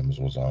Williams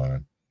was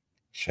on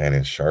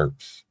Shannon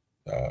Sharp's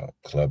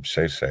Club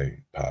Shay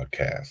Shay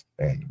podcast,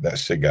 and that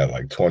shit got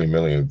like 20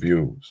 million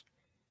views.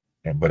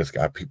 But it's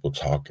got people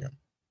talking.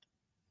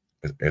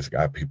 It's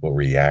got people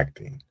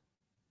reacting,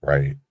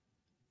 right?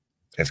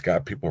 It's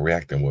got people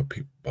reacting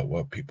but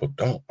what people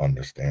don't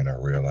understand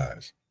or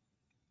realize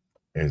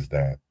is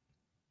that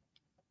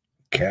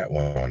Cat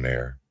went on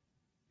there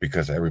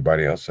because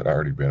everybody else had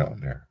already been on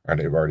there, or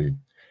they've already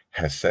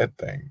has said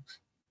things.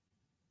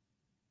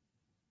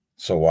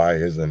 So why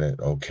isn't it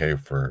okay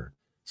for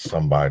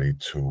somebody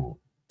to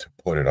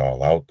put it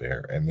all out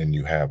there? And then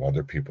you have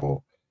other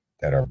people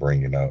that are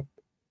bringing up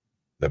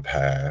the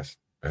past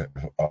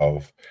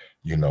of,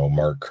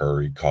 Mark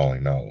Curry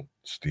calling out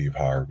Steve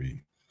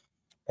Harvey,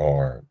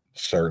 or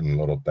certain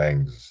little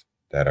things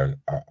that are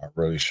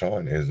really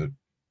showing. Is it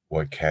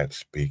what Cat's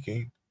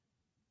speaking?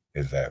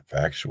 Is that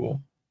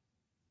factual?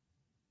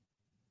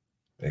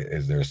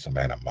 Is there some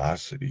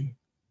animosity?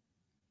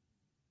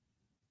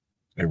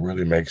 It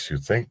really makes you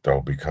think,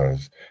 though,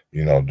 because,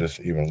 just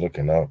even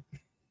looking up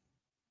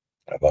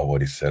about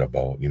what he said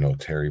about,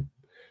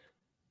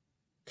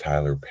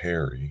 Tyler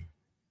Perry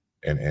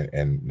and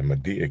the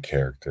Medea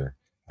character,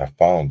 I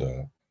found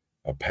a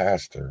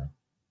pastor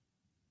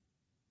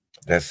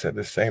that said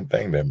the same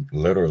thing, that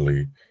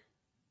literally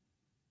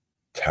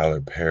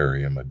Tyler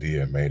Perry and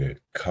Medea made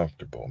it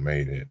comfortable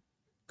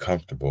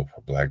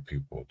for Black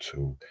people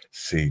to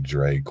see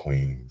drag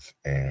queens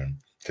and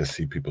to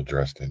see people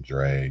dressed in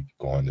drag,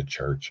 going to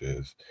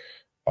churches,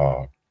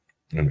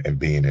 and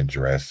being in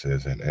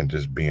dresses and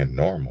just being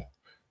normal.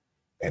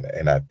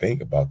 And I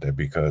think about that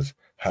because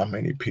how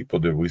many people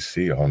did we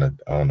see on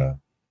a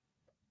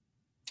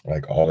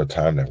like all the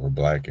time that were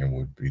Black and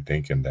would be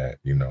thinking that,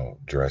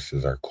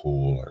 dresses are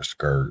cool, or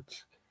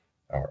skirts,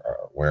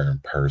 or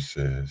wearing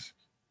purses.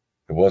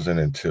 It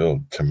wasn't until,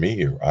 to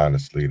me,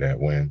 honestly, that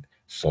when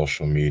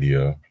social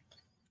media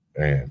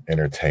and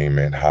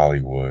entertainment,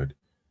 Hollywood,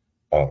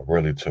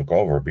 really took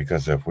over.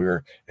 Because if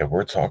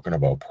we're talking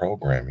about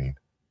programming,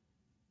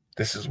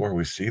 this is where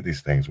we see these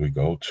things. We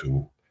go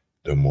to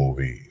the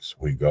movies,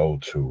 we go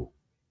to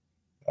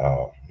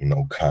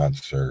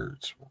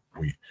concerts.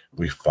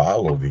 We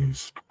follow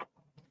these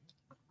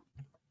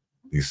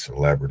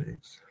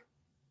celebrities,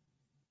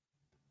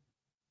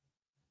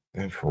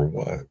 and for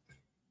what?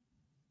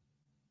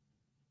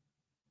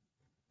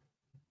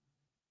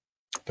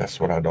 That's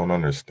what I don't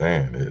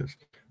understand. Is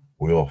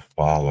we'll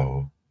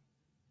follow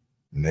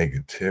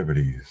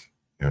negativities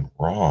and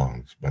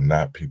wrongs, but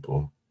not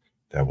people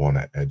that want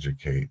to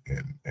educate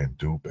and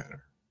do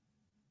better.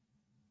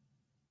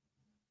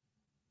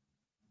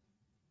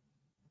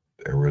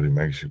 It really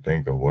makes you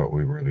think of what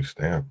we really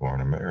stand for in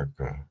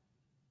America.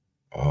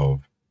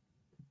 Of,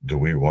 do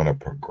we want to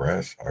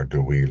progress, or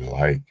do we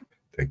like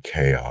the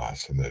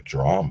chaos and the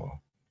drama?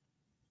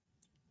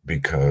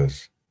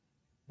 Because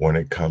when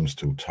it comes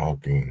to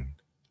talking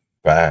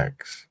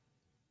facts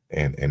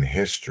and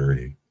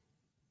history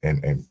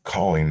and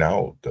calling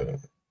out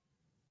the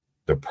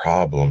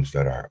problems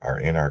that are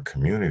in our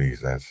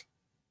communities, that's,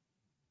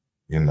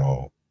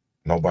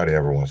 nobody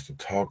ever wants to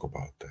talk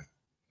about that.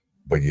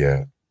 But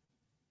yet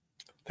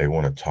they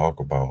want to talk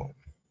about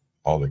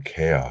all the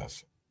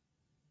chaos,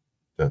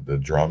 the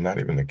drama, not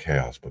even the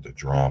chaos, but the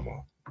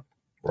drama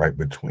right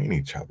between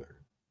each other.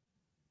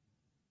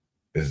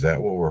 Is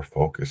that what we're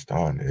focused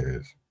on,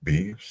 is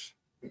beefs?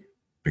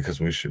 Because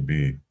we should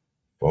be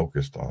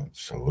focused on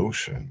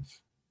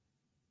solutions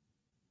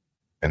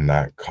and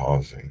not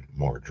causing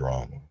more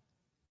drama.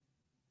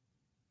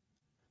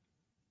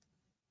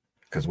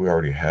 Because we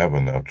already have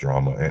enough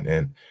drama.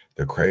 And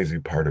the crazy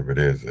part of it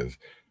is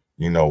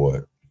you know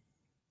what?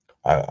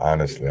 I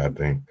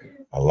think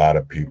a lot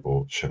of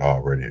people should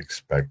already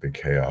expect the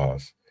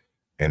chaos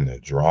and the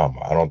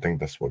drama. I don't think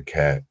that's what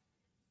Cat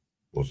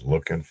was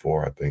looking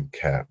for. I think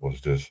Cat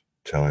was just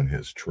telling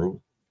his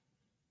truth.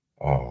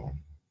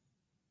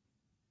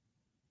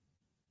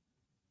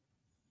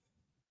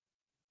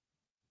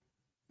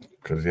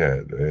 Because,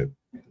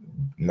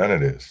 none of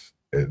this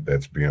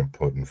that's being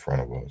put in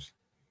front of us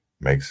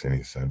makes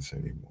any sense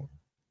anymore.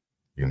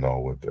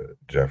 With the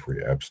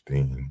Jeffrey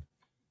Epstein,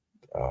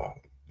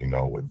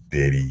 with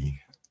Diddy.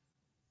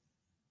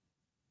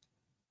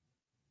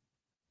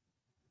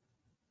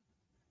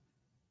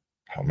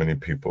 How many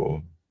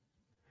people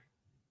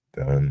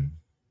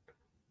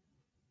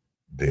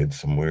did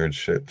some weird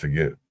shit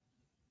to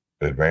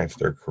advance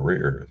their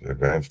careers,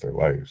 advance their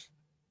lives?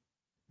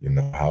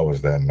 How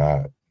is that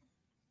not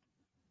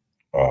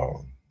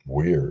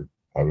weird?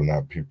 How do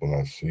not people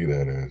not see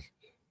that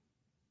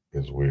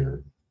as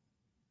weird?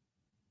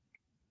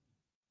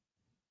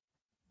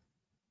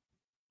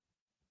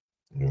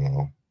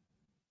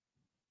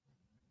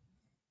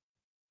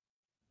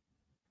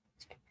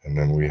 And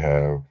then we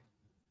have,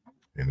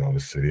 the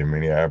city of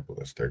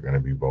Minneapolis. They're going to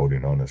be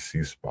voting on a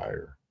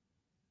ceasefire.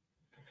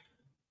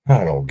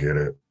 I don't get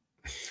it.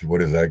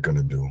 What is that going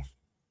to do?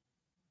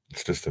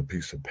 It's just a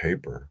piece of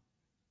paper.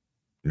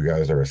 You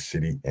guys are a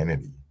city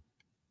entity.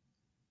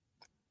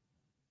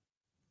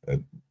 I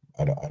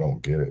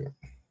don't get it.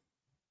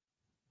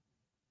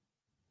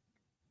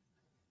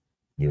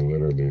 You're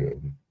literally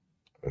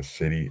a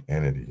city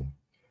entity,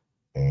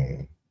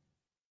 and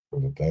for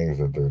the things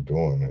that they're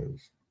doing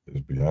is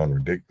beyond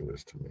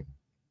ridiculous to me.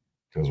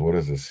 Because what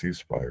is a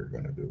ceasefire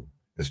going to do?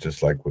 It's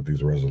just like with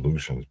these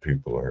resolutions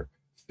people are,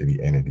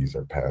 city entities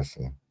are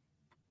passing.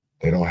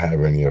 They don't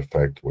have any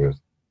effect with,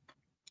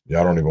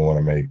 y'all don't even want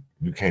to make,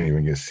 you can't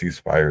even get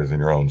ceasefires in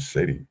your own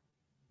city,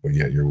 but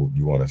yet you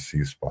want a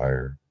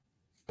ceasefire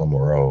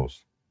somewhere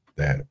else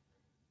that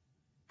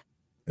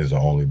is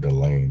only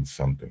delaying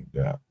something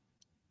that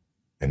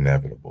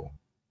inevitable.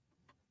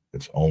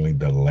 It's only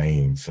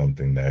delaying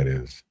something that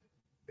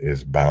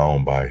is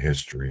bound by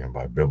history and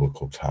by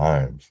biblical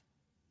times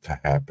to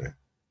happen.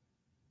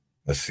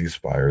 A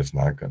ceasefire is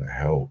not going to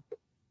help.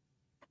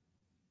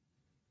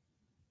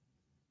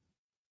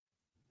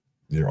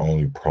 You're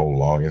only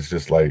prolonging. It's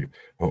just like,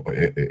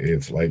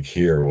 it's like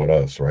here with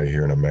us, right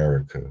here in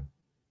America,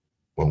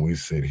 when we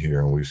sit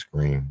here and we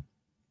scream,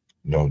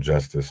 no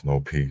justice,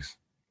 no peace.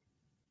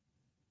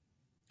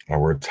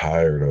 And we're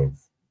tired of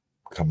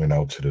coming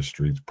out to the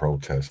streets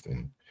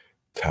protesting,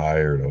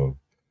 tired of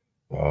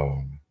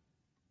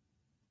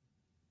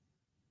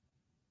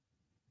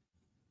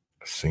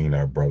seeing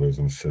our brothers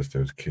and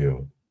sisters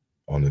killed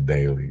on the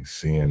daily,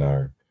 seeing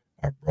our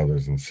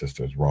brothers and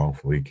sisters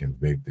wrongfully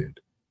convicted,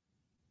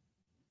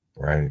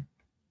 right?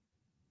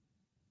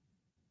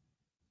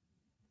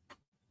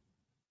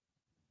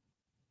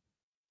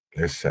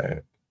 It's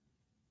sad.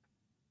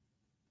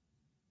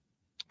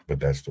 But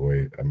that's the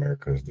way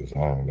America is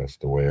designed. That's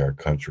the way our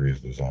country is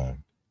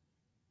designed.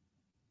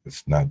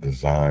 It's not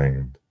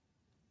designed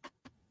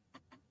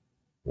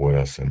with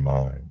us in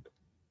mind.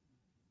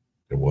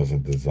 It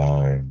wasn't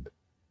designed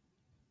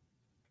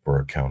for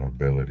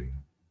accountability.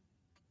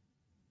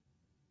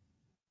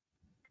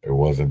 It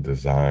wasn't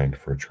designed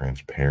for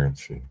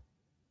transparency.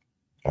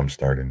 I'm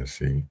starting to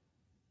see.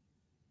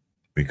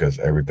 Because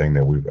everything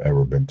that we've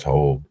ever been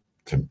told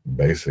to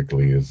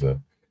basically is a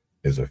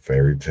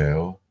fairy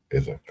tale,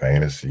 is a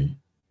fantasy,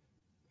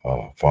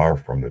 far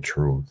from the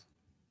truth.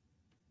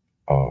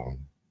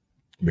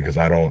 Because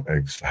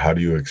how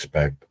do you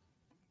expect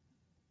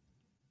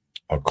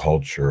a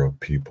culture of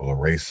people, a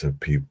race of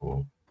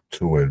people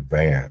to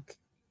advance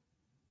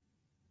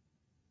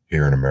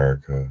here in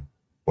America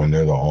when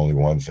they're the only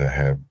ones that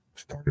have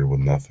started with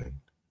nothing?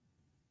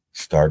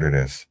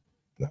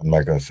 I'm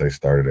not going to say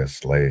started as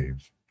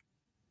slaves,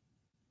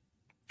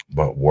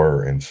 but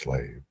were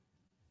enslaved.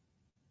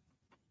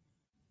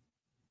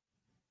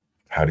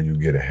 How do you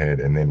get ahead?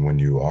 And then when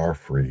you are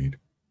freed,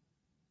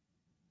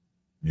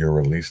 you're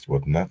released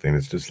with nothing.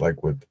 It's just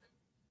like with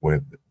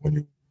when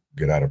you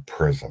get out of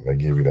prison, they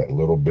give you that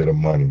little bit of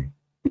money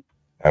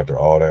after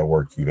all that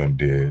work you done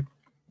did,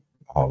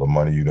 all the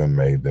money you done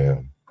made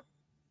them.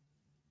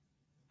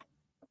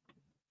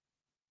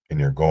 And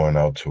you're going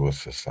out to a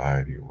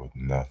society with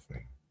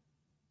nothing.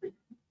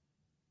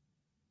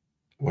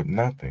 With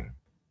nothing.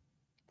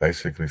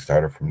 Basically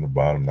started from the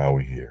bottom, now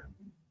we're here.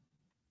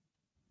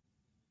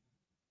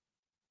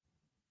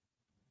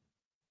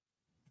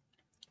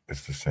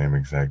 It's the same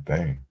exact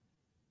thing.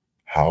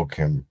 How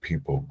can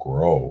people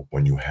grow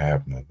when you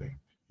have nothing?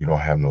 You don't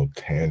have no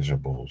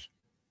tangibles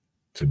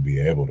to be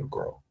able to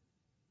grow,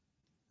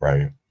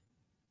 right?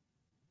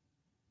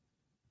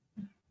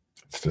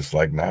 It's just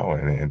like now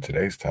in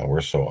today's time,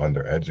 we're so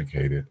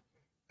undereducated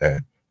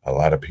that a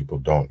lot of people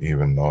don't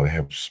even know they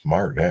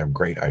have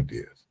great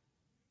ideas.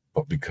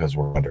 But because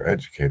we're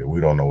undereducated,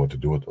 we don't know what to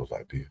do with those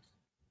ideas.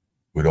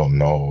 We don't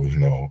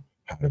know,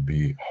 how to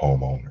be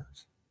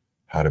homeowners,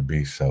 how to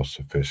be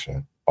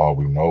self-sufficient. All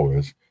we know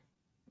is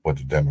what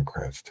the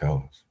Democrats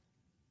tell us.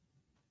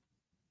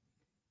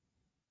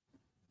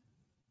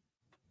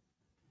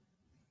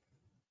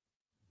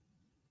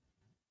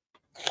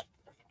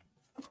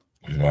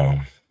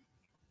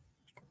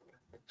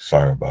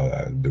 Sorry about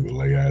that.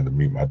 I had to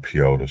meet my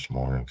PO this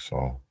morning,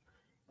 so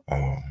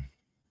I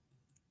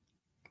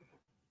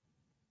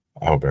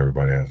hope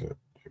everybody has a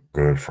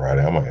good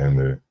Friday. I'm gonna end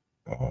it.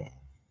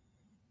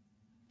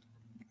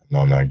 No,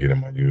 I'm not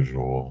getting my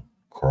usual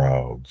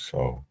crowd,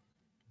 so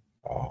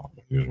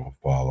usual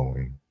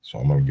following. So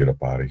I'm gonna get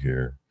up out of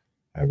here.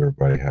 Have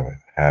everybody have a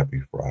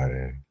happy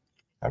Friday.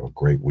 Have a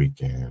great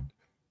weekend.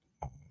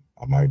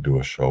 I might do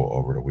a show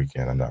over the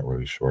weekend. I'm not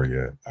really sure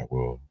yet. I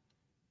will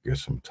get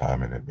some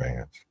time in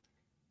advance.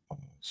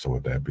 So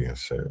with that being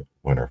said,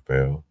 win or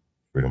fail,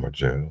 freedom or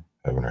jail,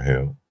 heaven or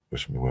hell,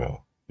 wish me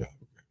well. Yeah.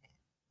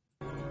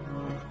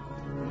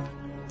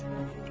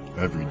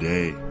 Every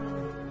day,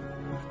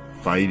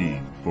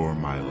 fighting for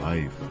my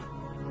life.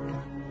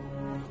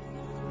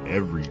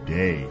 Every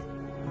day,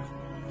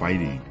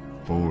 fighting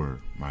for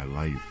my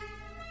life.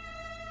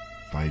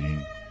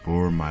 Fighting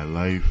for my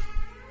life.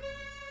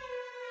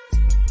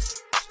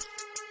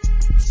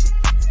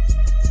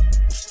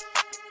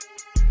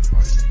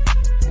 Fighting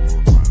for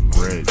my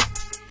bread.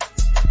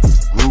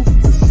 Grew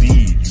from the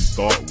seed you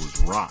thought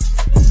was rot.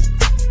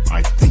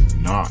 I think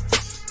not.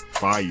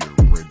 Fire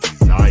bred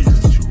desire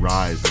to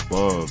rise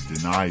above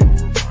denial.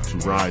 To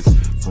rise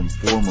from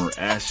former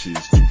ashes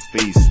to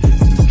face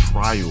new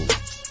trial.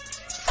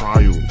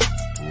 Trial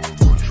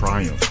or more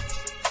triumph.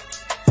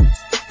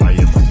 I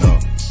am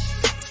enough.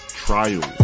 Trial